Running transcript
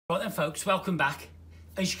Right then folks, welcome back.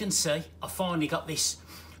 As you can see, I finally got this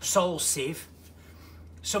soil sieve.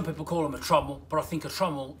 Some people call them a trommel, but I think a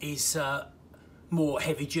trommel is more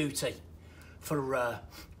heavy duty for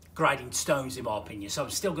grading stones in my opinion. So I'm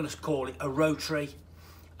still going to call it a rotary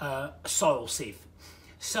soil sieve.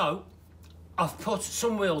 So I've put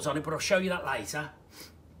some wheels on it, but I'll show you that later.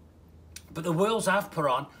 But the wheels I've put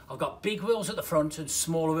on, I've got big wheels at the front and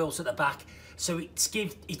smaller wheels at the back. So it's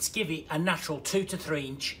give it a natural 2 to 3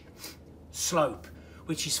 inch slope,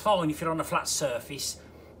 which is fine if you're on a flat surface.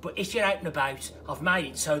 But if you're out and about, I've made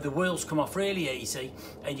it so the wheels come off really easy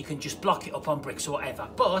and you can just block it up on bricks or whatever.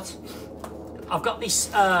 But I've got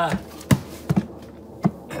this, I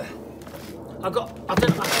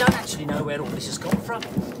don't actually know where all this has come from.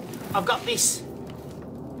 I've got this,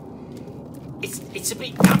 it's a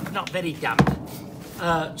bit damp, not very damp,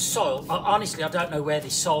 soil. Honestly, I don't know where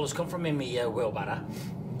this soil has come from in my wheelbarrow.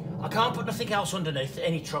 I can't put nothing else underneath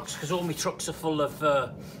any trucks because all my trucks are full of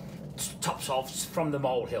topsoils from the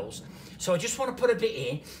molehills. So I just want to put a bit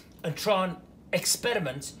in and try and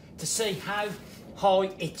experiment to see how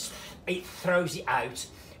high it throws it out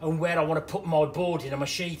and where I want to put my boarding and my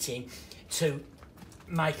sheeting to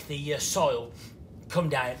make the soil come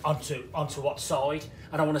down onto what side.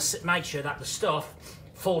 And I want to make sure that the stuff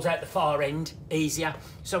falls out the far end easier.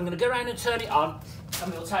 So I'm going to go around and turn it on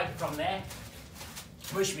and we'll take it from there.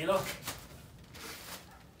 Wish me luck.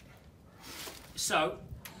 So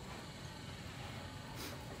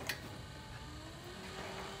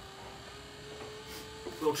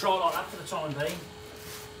we'll try like that for the time being.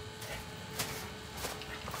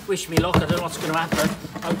 Wish me luck, I don't know what's going to happen.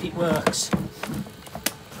 Hope it works.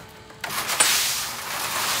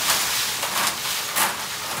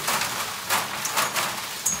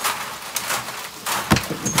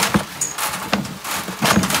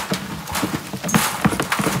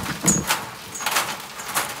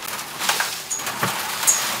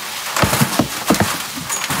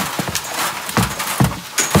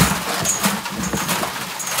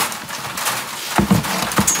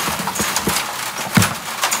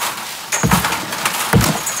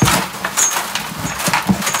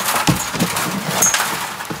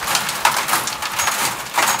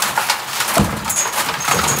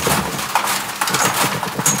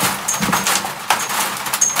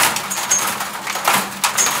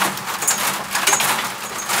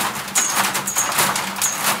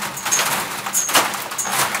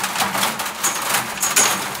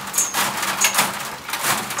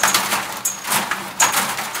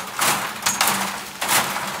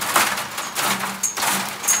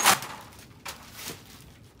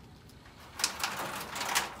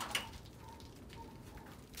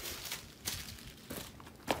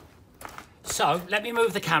 So, let me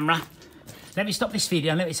move the camera. Let me stop this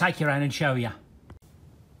video and let me take you around and show you.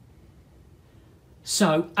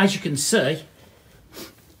 So, as you can see,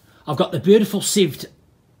 I've got the beautiful sieved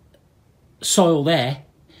soil there,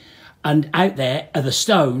 and out there are the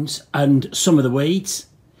stones and some of the weeds.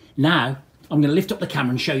 Now, I'm going to lift up the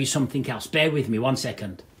camera and show you something else. Bear with me 1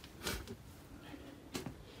 second.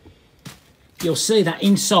 You'll see that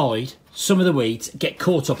inside, some of the weeds get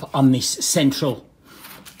caught up on this central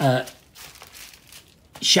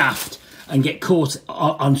shaft and get caught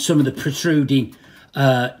on some of the protruding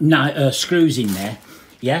screws in there,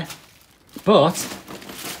 yeah? But,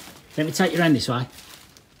 let me take you around this way.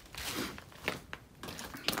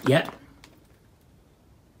 Yeah.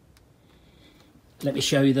 Let me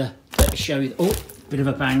show you oh, bit of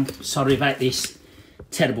a bang. Sorry about this.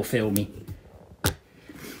 Terrible filming.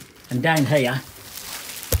 And down here,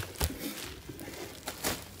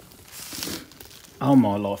 oh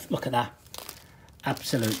my life, look at that.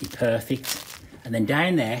 Absolutely perfect. And then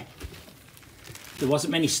down there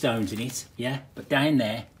wasn't many stones in it, yeah, but down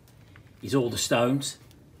there is all the stones.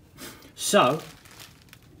 So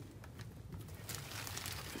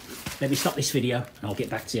let me stop this video and I'll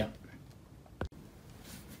get back to you.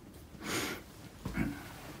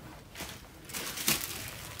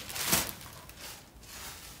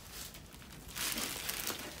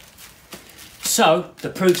 So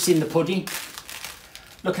the proof's in the pudding.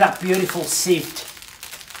 Look at that beautiful sieved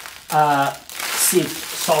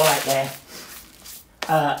soil out there.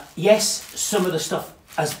 Yes, some of the stuff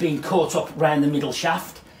has been caught up around the middle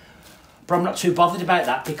shaft, but I'm not too bothered about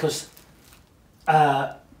that because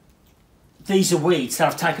these are weeds that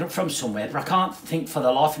I've taken up from somewhere, but I can't think for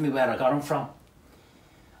the life of me where I got them from.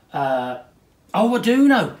 Oh, I do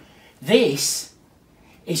know. This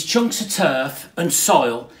is chunks of turf and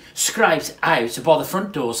soil scraped out by the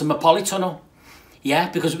front doors of my polytunnel. Yeah,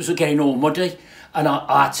 because it was getting all muddy and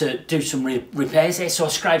I had to do some repairs there, so I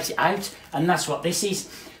scraped it out and that's what this is.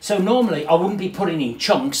 So normally I wouldn't be putting in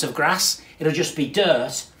chunks of grass. It'll just be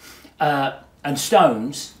dirt and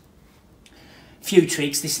stones, few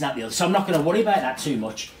twigs, this and that, the other. So I'm not going to worry about that too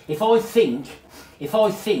much. If I think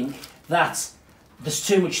that there's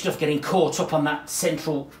too much stuff getting caught up on that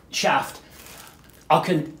central shaft, I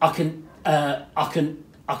can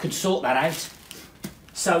sort that out.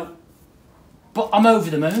 So, but I'm over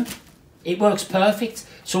the moon. It works perfect.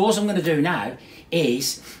 So all I'm going to do now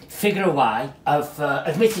is figure a way of,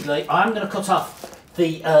 admittedly, I'm going to cut off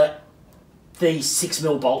the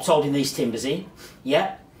 6mm bolts holding these timbers in,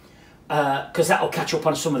 yeah, because that'll catch up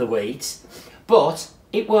on some of the weeds. But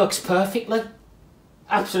it works perfectly,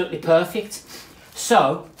 absolutely perfect.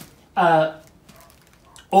 So all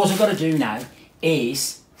I've got to do now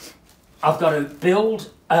is I've got to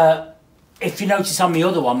build, if you notice on the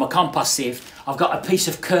other one, my compost sieve, I've got a piece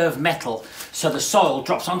of curved metal, so the soil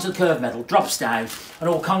drops onto the curved metal, drops down, and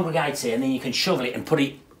all congregates here, and then you can shovel it and put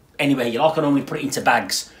it anywhere you like. I normally put it into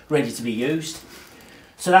bags ready to be used.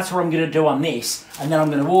 So that's what I'm going to do on this, and then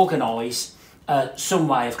I'm going to organise some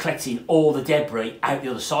way of collecting all the debris out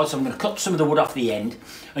the other side. So I'm going to cut some of the wood off the end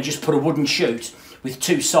and just put a wooden chute with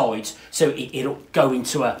two sides, so it'll go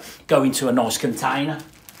into a nice container.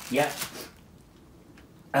 Yeah.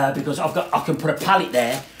 Because I can put a pallet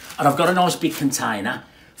there, and I've got a nice big container,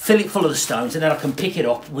 fill it full of the stones, and then I can pick it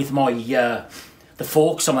up with my the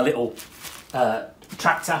forks on my little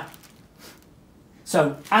tractor.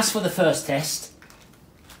 So as for the first test,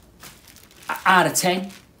 out of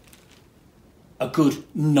 10, a good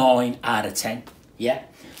 9 out of 10. Yeah,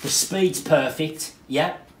 the speed's perfect.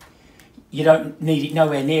 Yeah, you don't need it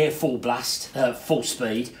nowhere near full blast, full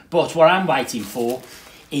speed. But what I'm waiting for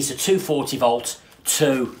is a 240 volt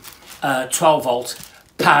to 12 volt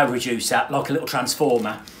power reducer, like a little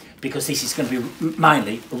transformer, because this is going to be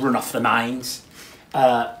mainly run off the mains.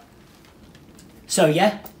 So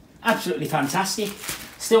yeah, absolutely fantastic.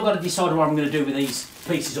 Still got to decide what I'm going to do with these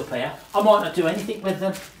pieces up here. I might not do anything with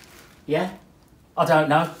them. Yeah, I don't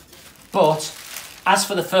know. But as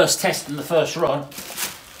for the first test and the first run,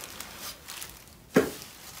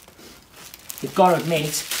 you've got to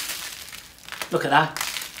admit, look at that.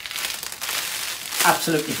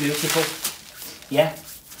 Absolutely beautiful. Yeah.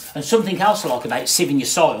 And something else I like about sieving your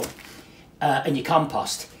soil and your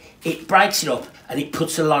compost, it breaks it up and it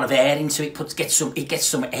puts a lot of air into it. It gets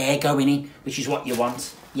some air going in, which is what you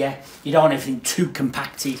want. Yeah. You don't want everything too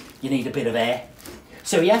compacted. You need a bit of air.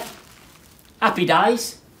 So yeah, happy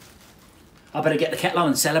days. I better get the kettle on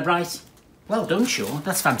and celebrate. Well done, Sean.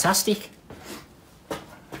 That's fantastic.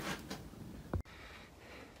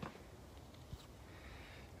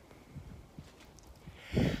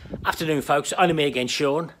 Afternoon, folks. Only me again,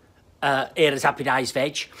 Sean. Here at Happy Days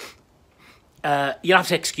Veg. You'll have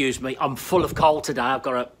to excuse me. I'm full of cold today. I've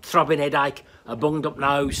got a throbbing headache, a bunged up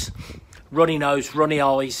nose, runny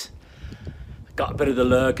eyes. Got a bit of the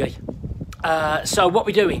lurgy. So what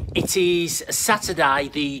we're doing, it is Saturday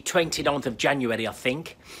the 29th of January, I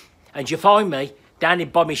think. And you find me down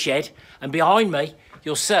by my shed. And behind me,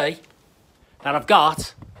 you'll see that I've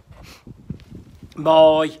got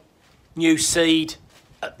my new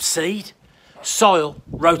soil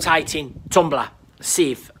rotating tumbler,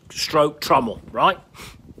 sieve stroke trommel, right?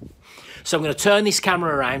 So I'm going to turn this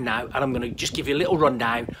camera around now, and I'm going to just give you a little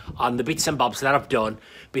rundown on the bits and bobs that I've done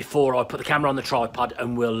before I put the camera on the tripod,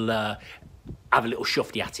 and we'll have a little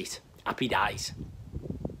shufty at it. Happy days.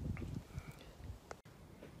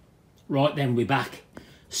 Right then, we're back.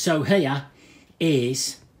 So here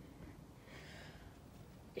is,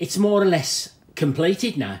 it's more or less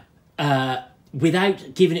completed now.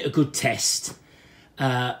 Without giving it a good test,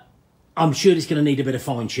 I'm sure it's going to need a bit of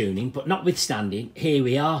fine tuning, but notwithstanding, here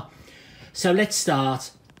we are. So let's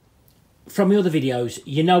start from the other videos.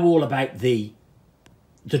 You know all about the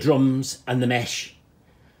drums and the mesh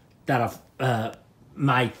that I've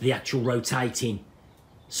made the actual rotating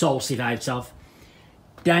soil sieve out of.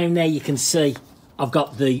 Down there you can see I've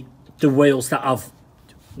got the wheels that I've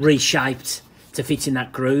reshaped to fit in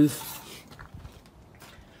that groove.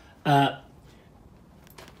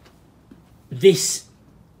 This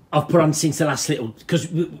I've put on since the last little, because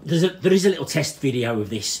there is a little test video of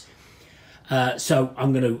this, so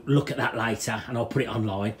I'm going to look at that later and I'll put it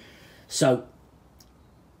online. So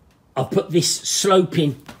I've put this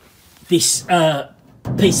sloping, this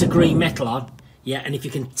piece of green metal on, yeah, and if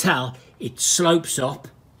you can tell, it slopes up,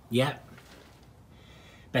 yeah,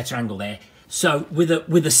 better angle there. So with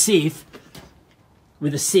a sieve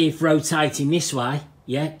rotating this way,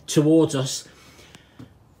 yeah, towards us,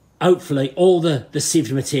 hopefully all the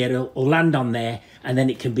sieved material will land on there, and then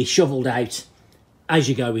it can be shoveled out as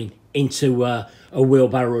you're going into a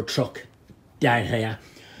wheelbarrow or truck down here.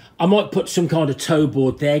 I might put some kind of toe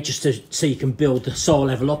board there just so you can build the saw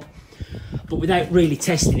level up. But without really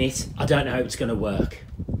testing it, I don't know how it's going to work.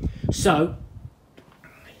 So,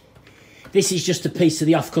 this is just a piece of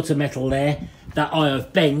the off-cutter metal there that I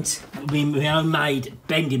have bent with my homemade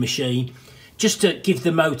bending machine just to give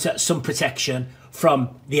the motor some protection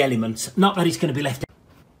from the elements. Not that it's going to be left out.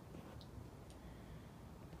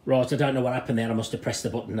 Right, I don't know what happened there. I must have pressed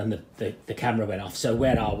the button and the camera went off. So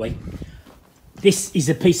where are we? This is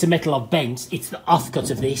a piece of metal I've bent. It's the offcut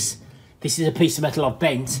of this. This is a piece of metal I've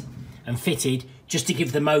bent and fitted just to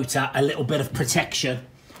give the motor a little bit of protection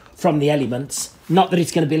from the elements. Not that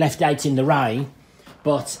it's going to be left out in the rain,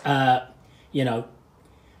 but, you know,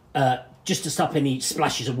 just to stop any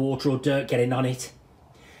splashes of water or dirt getting on it.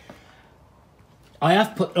 I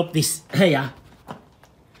have put up this here.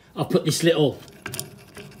 I've put this little,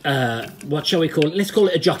 what shall we call it? Let's call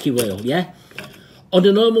it a jockey wheel, yeah?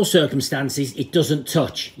 Under normal circumstances, it doesn't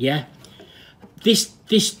touch, yeah? This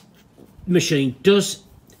machine does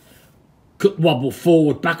wobble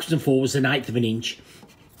forward, backwards and forwards an eighth of an inch.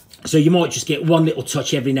 So you might just get one little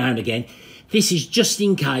touch every now and again. This is just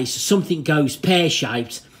in case something goes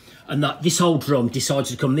pear-shaped and that this whole drum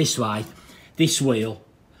decides to come this way. This wheel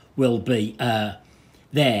will be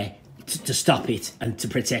there to stop it and to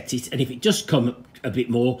protect it. And if it does come a bit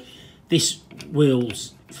more, this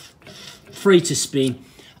wheel's free to spin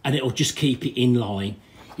and it'll just keep it in line.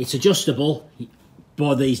 It's adjustable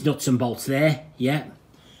by these nuts and bolts there, yeah.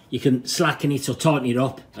 You can slacken it or tighten it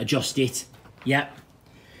up, adjust it, yeah.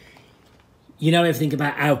 You know everything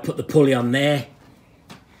about how to put the pulley on there.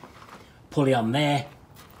 Pulley on there.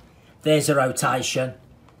 There's a rotation.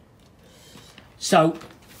 So,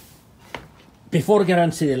 before I get on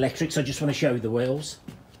to the electrics, I just want to show you the wheels.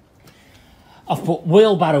 I've put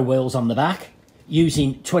wheelbarrow wheels on the back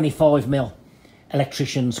using 25mm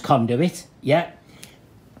electrician's conduit, yeah.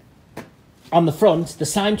 On the front, the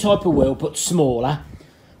same type of wheel, but smaller.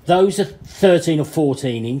 Those are 13 or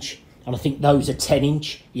 14 inch, and I think those are 10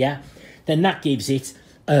 inch, yeah. Then that gives it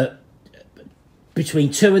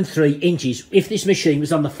between 2 and 3 inches. If this machine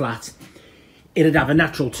was on the flat, it'd have a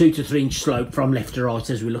natural 2 to 3 inch slope from left to right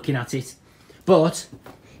as we're looking at it. But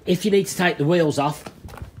if you need to take the wheels off,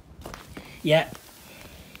 yeah,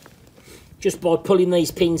 just by pulling these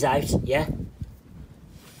pins out, yeah.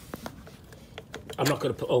 I'm not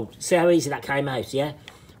going to put, oh, see how easy that came out, yeah?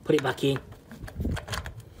 Put it back in.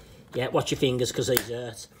 Yeah, watch your fingers because these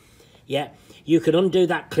hurt. Yeah, you can undo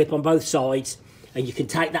that clip on both sides and you can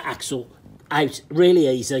take that axle out really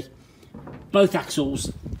easy. Both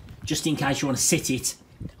axles, just in case you want to sit it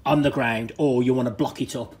on the ground or you want to block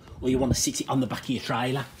it up or you want to sit it on the back of your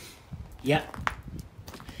trailer. Yeah.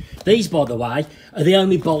 These, by the way, are the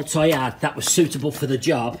only bolts I had that was suitable for the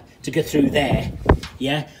job to go through there.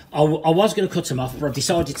 Yeah, I was going to cut them off, but I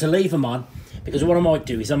decided to leave them on because what I might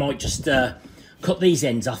do is I might just cut these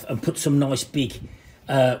ends off and put some nice big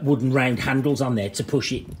wooden round handles on there to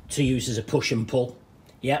push it, to use as a push and pull.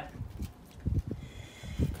 Yeah.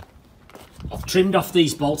 I've trimmed off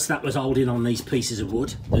these bolts that was holding on these pieces of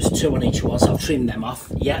wood. There's 2 on each one, so I've trimmed them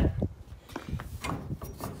off. Yeah.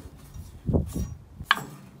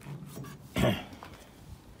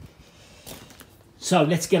 So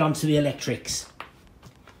let's get on to the electrics.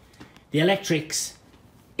 The electrics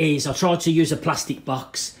is, I tried to use a plastic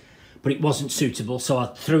box, but it wasn't suitable, so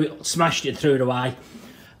I smashed it, threw it away,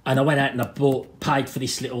 and I went out and I paid for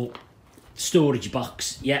this little storage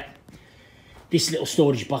box. Yeah, this little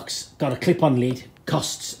storage box got a clip-on lid,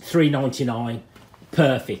 costs $3.99,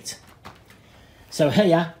 perfect. So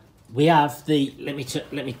here we have the, let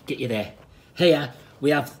me get you there. Here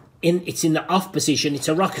we have, it's in the off position, it's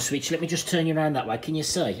a rocker switch. Let me just turn you around that way. Can you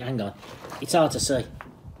see? Hang on, it's hard to see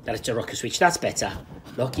that it's a rocker switch. That's better.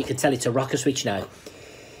 Look, you can tell it's a rocker switch now.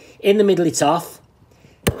 In the middle it's off,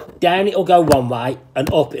 down it'll go one way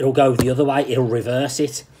and up it'll go the other way, it'll reverse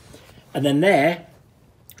it. And then there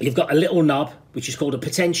you've got a little knob which is called a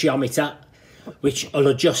potentiometer, which will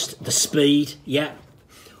adjust the speed, yeah.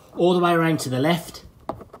 All the way around to the left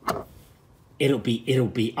it'll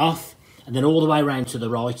be off, and then all the way around to the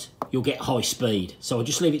right you'll get high speed. So I'll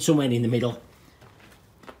just leave it somewhere in the middle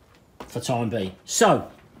for time being. So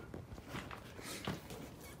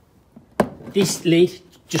this lid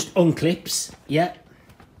just unclips, yeah.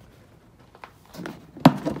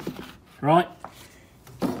 Right.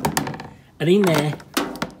 And in there,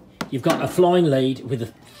 you've got a flying lead with a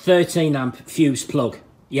 13 amp fuse plug,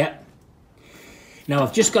 yeah. Now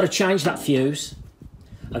I've just got to change that fuse.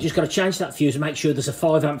 I've just got to change that fuse and make sure there's a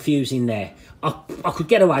 5 amp fuse in there. I could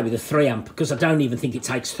get away with a 3 amp because I don't even think it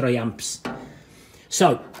takes 3 amps.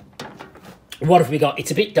 So, what have we got?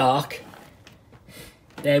 It's a bit dark.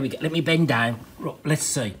 There we go. Let me bend down. Let's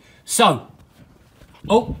see. So,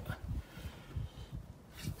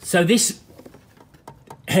 so this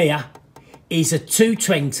here is a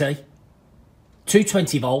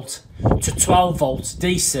 220 volt to 12 volts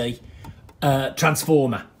DC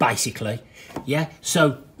transformer, basically. Yeah.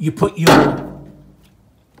 So you plug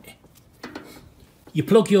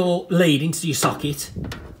your lead into your socket,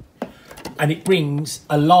 and it brings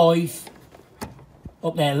a live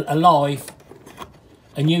up there, a live,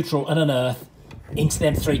 a neutral and an earth into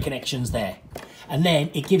them 3 connections there. And then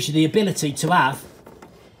it gives you the ability to have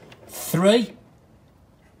 3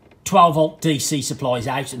 12 volt DC supplies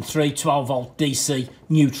out and 3 12 volt DC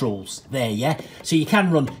neutrals there, yeah? So you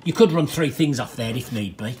could run 3 things off there if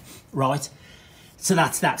need be, right? So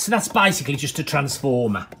that's that. So that's basically just a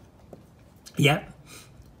transformer, yeah?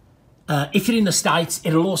 If you're in the States,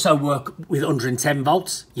 it'll also work with 110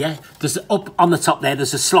 volts, yeah? There's up on the top there,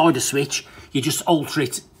 there's a slider switch. You just alter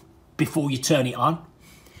it before you turn it on.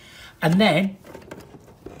 And then,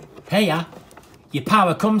 here, your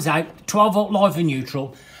power comes out, 12 volt live and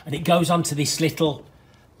neutral, and it goes onto this little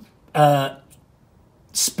 12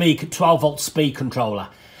 volt speed controller.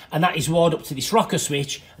 And that is wired up to this rocker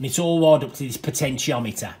switch, and it's all wired up to this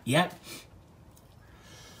potentiometer, yeah?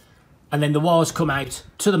 And then the wires come out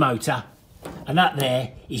to the motor, and that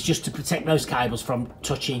there is just to protect those cables from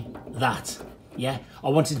touching that, yeah? I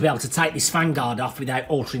wanted to be able to take this fan guard off without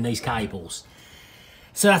altering these cables.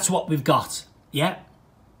 So that's what we've got, yeah?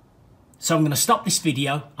 So I'm going to stop this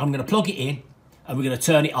video, I'm going to plug it in, and we're going to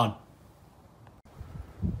turn it on.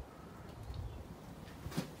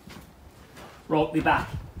 Right, we're back.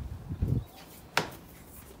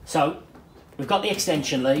 So, we've got the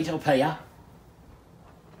extension lead up here.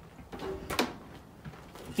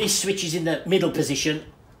 This switch is in the middle position,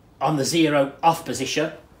 on the 0 off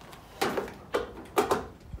position.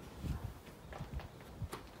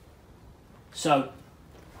 So,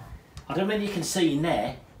 I don't know whether you can see in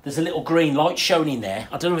there, there's a little green light shown in there.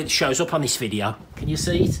 I don't know if it shows up on this video. Can you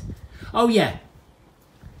see it? Oh yeah.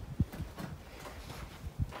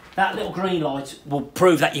 That little green light will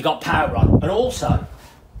prove that you got power on. And also,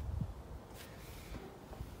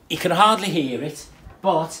 you can hardly hear it,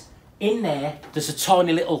 but in there, there's a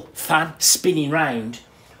tiny little fan spinning round,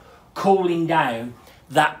 cooling down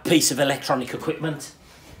that piece of electronic equipment.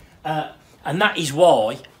 And that is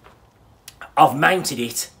why I've mounted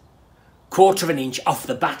it 1/4 of an inch off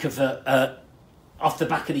the back of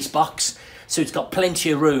this box, so it's got plenty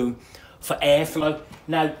of room for airflow.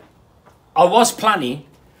 Now, I was planning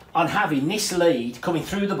on having this lead coming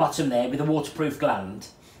through the bottom there with a waterproof gland,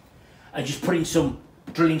 and just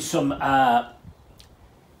drilling some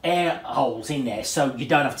air holes in there, so you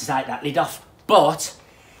don't have to take that lid off. But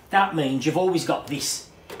that means you've always got this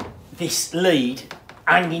lead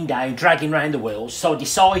hanging down, dragging around the wheels. So I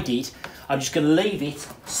decided I'm just going to leave it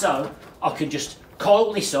so I can just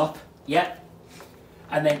coil this up, yeah,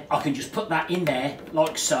 and then I can just put that in there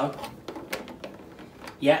like so,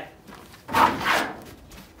 yeah.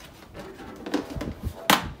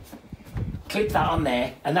 Clip that on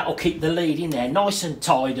there, and that will keep the lead in there nice and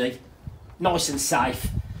tidy, nice and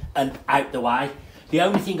safe, and out the way. The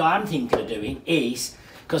only thing I am thinking of doing is,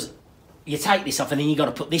 because you take this off and then you've got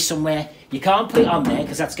to put this somewhere. You can't put it on there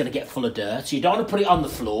because that's going to get full of dirt. So you don't want to put it on the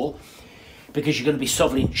floor because you're going to be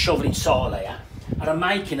shoveling soil here. And I'm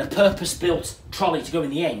making a purpose-built trolley to go in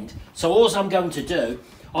the end. So all I'm going to do,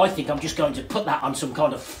 I think I'm just going to put that on some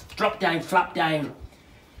kind of drop-down, flap-down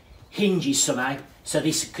hinges somehow, so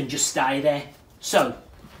this can just stay there. So,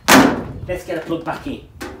 let's get a plug back in.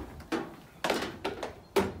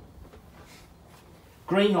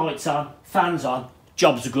 Green lights on, fans on,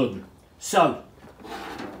 job's a good one. So,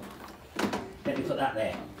 let me put that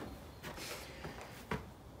there.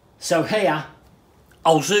 So here,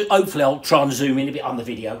 hopefully I'll try and zoom in a bit on the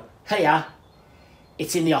video. Here,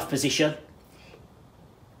 it's in the off position.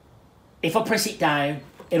 If I press it down,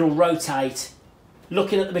 it'll rotate.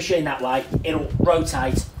 Looking at the machine that way, it'll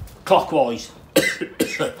rotate clockwise.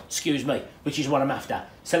 Excuse me, which is what I'm after.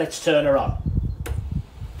 So let's turn her on.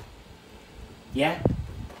 Yeah?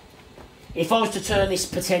 If I was to turn this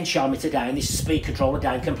potentiometer down, this speed controller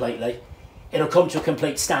down completely, it'll come to a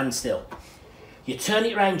complete standstill. You turn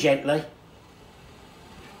it around gently,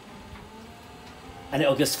 and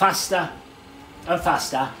it'll go faster and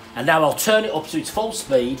faster, and now I'll turn it up to its full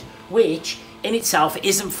speed, which in itself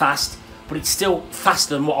isn't fast, but it's still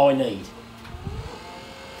faster than what I need.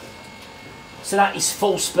 So that is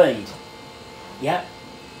full speed. Yeah.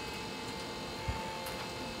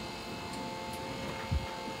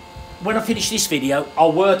 When I finish this video,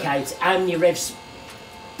 I'll work out how many revs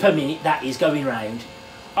per minute that is going round.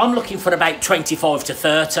 I'm looking for about 25 to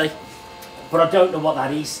 30, but I don't know what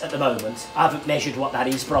that is at the moment. I haven't measured what that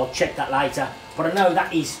is, but I'll check that later. But I know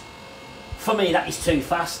that is, for me, that is too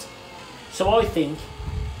fast. So I think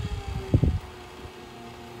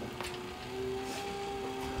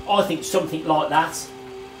something like that,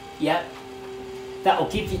 yeah, that'll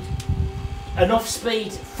give you enough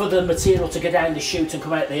speed for the material to go down the chute and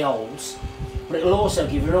come out the holes, but it'll also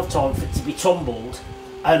give you enough time for it to be tumbled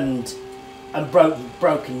and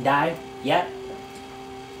broken down, yeah.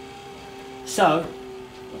 So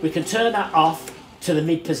we can turn that off to the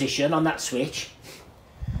mid position on that switch,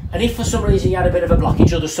 and if for some reason you had a bit of a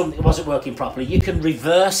blockage or there's something that wasn't working properly, you can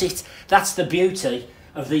reverse it. That's the beauty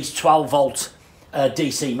of these 12 volt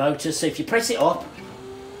DC motors. So if you press it up,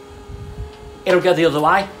 it'll go the other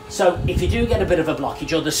way. So if you do get a bit of a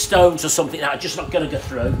blockage or the stones or something that are just not going to go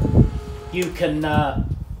through, you can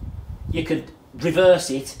reverse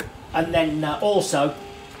it. And then also,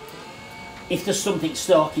 if there's something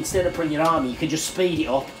stuck, instead of putting your arm in, you can just speed it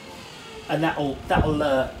up, and that'll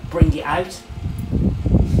bring it out.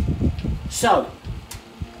 So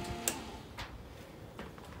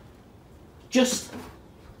just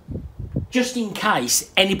in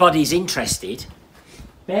case anybody's interested,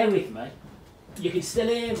 bear with me. You can still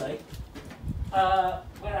hear me. Where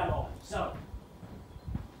am I? So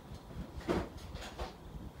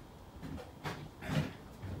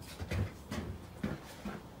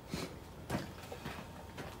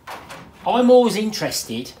I'm always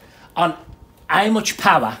interested on how much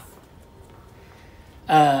power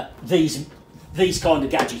these kind of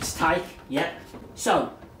gadgets take, yeah.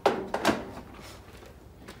 So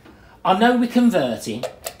I know we're converting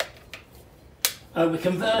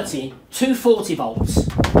 240 volts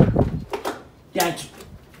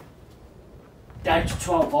down to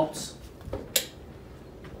 12 volts.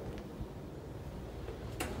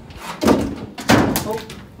 Oh,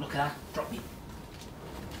 look at that, drop it.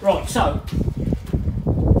 Right, so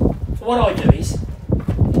what I do is,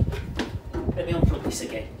 let me unplug this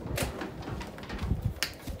again.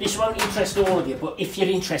 This won't interest all of you, but if you're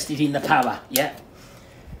interested in the power, yeah.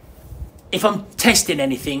 If I'm testing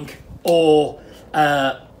anything, or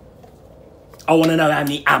I want to know how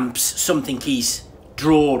many amps something is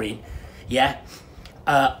drawing, yeah,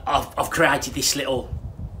 I've created this little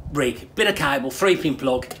rig, bit of cable, 3-pin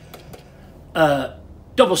plug,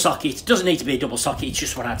 double socket. Doesn't need to be a double socket, it's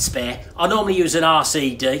just what I'd spare. I normally use an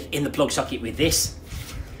RCD in the plug socket with this,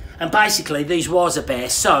 and basically these wires are bare,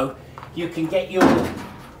 so you can get your,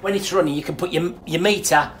 when it's running, you can put your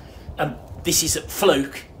meter, and this is at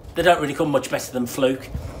Fluke, they don't really come much better than Fluke,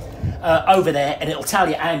 over there, and it'll tell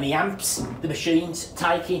you how many amps the machine's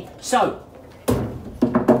taking. So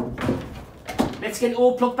let's get it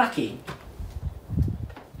all plugged back in,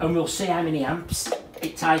 and we'll see how many amps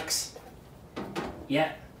it takes.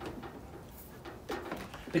 Yeah,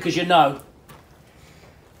 because you know,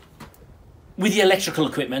 with your electrical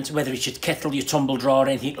equipment, whether it's your kettle, your tumble dryer,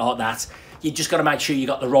 anything like that, you just got to make sure you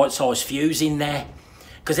got the right size fuse in there,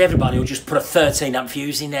 because everybody will just put a 13 amp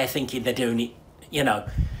fuse in there thinking they're doing it, you know,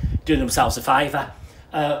 doing themselves a favour.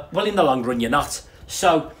 Well, in the long run, you're not.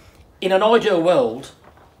 So in an ideal world,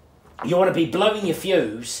 you want to be blowing your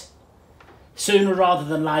fuse sooner rather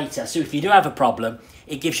than later. So if you do have a problem,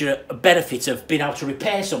 it gives you a benefit of being able to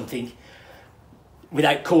repair something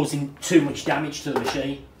without causing too much damage to the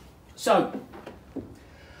machine. So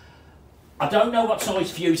I don't know what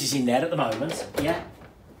size fuse is in there at the moment, yeah.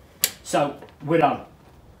 So we're on,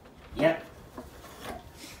 yeah.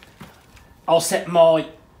 I'll set my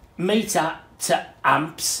meter to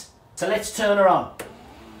amps. So let's turn her on,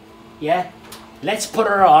 yeah. Let's put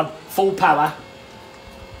her on full power,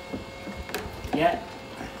 yeah.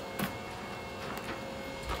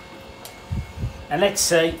 And let's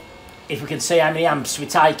see if we can see how many amps we're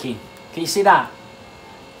taking. Can you see that?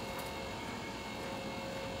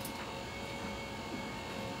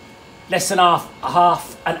 Less than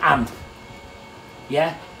half an amp.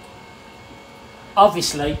 Yeah.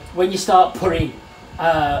 Obviously, when you start putting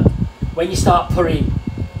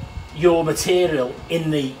your material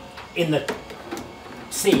in the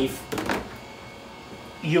sieve,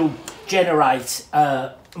 you'll generate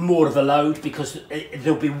more of a load, because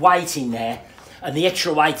there'll be weight in there, and the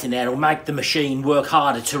extra weight in there will make the machine work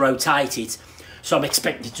harder to rotate it. So I'm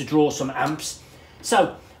expecting to draw some amps.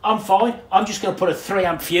 So I'm fine. I'm just going to put a 3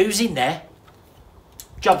 amp fuse in there.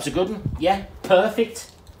 Job's a good one. Yeah, perfect.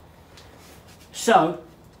 So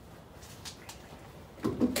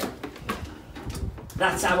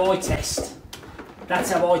that's how I test. That's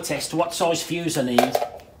how I test what size fuse I need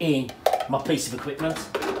in my piece of equipment.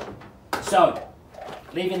 So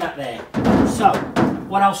leaving that there. So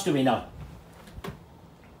what else do we know?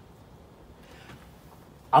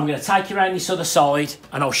 I'm going to take you around this other side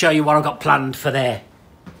and I'll show you what I've got planned for there.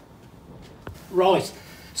 Right,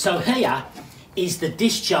 so here is the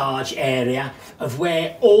discharge area of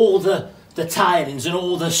where all the tailings and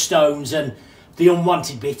all the stones and the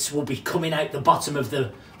unwanted bits will be coming out the bottom of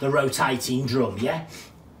the rotating drum, yeah?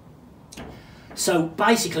 So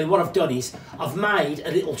basically what I've done is I've made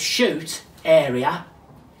a little chute area,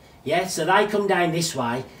 yeah? So they come down this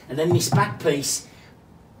way and then this back piece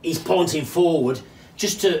is pointing forward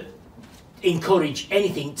just to encourage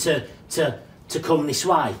anything to come this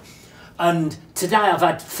way. And today I've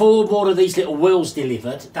had 4 more of these little wheels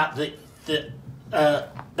delivered that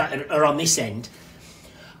are on this end,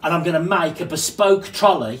 and I'm going to make a bespoke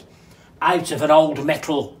trolley out of an old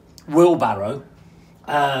metal wheelbarrow.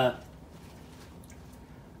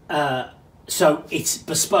 So it's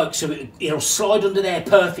bespoke, so it'll slide under there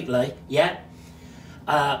perfectly, yeah.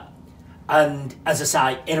 And as I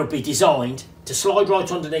say, it'll be designed to slide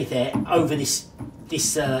right underneath there over this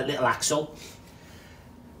little axle.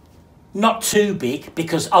 Not too big,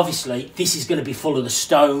 because obviously this is going to be full of the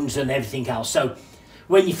stones and everything else. So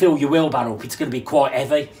when you fill your wheelbarrow up, it's going to be quite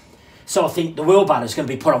heavy. So I think the wheelbarrow is going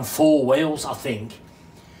to be put on 4 wheels, I think.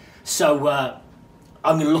 So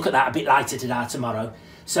I'm going to look at that a bit later today, tomorrow.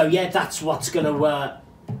 So yeah, that's what's going to,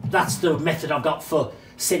 that's the method I've got for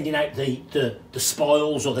sending out the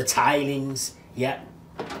spoils or the tailings, yeah.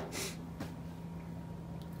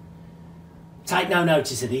 Take no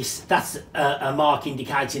notice of this. That's a mark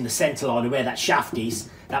indicating the centre line of where that shaft is.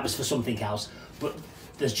 That was for something else. But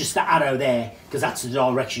there's just that arrow there, because that's the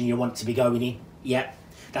direction you want it to be going in. Yeah,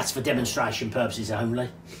 that's for demonstration purposes only.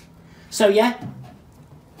 So yeah,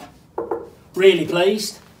 really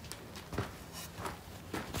pleased.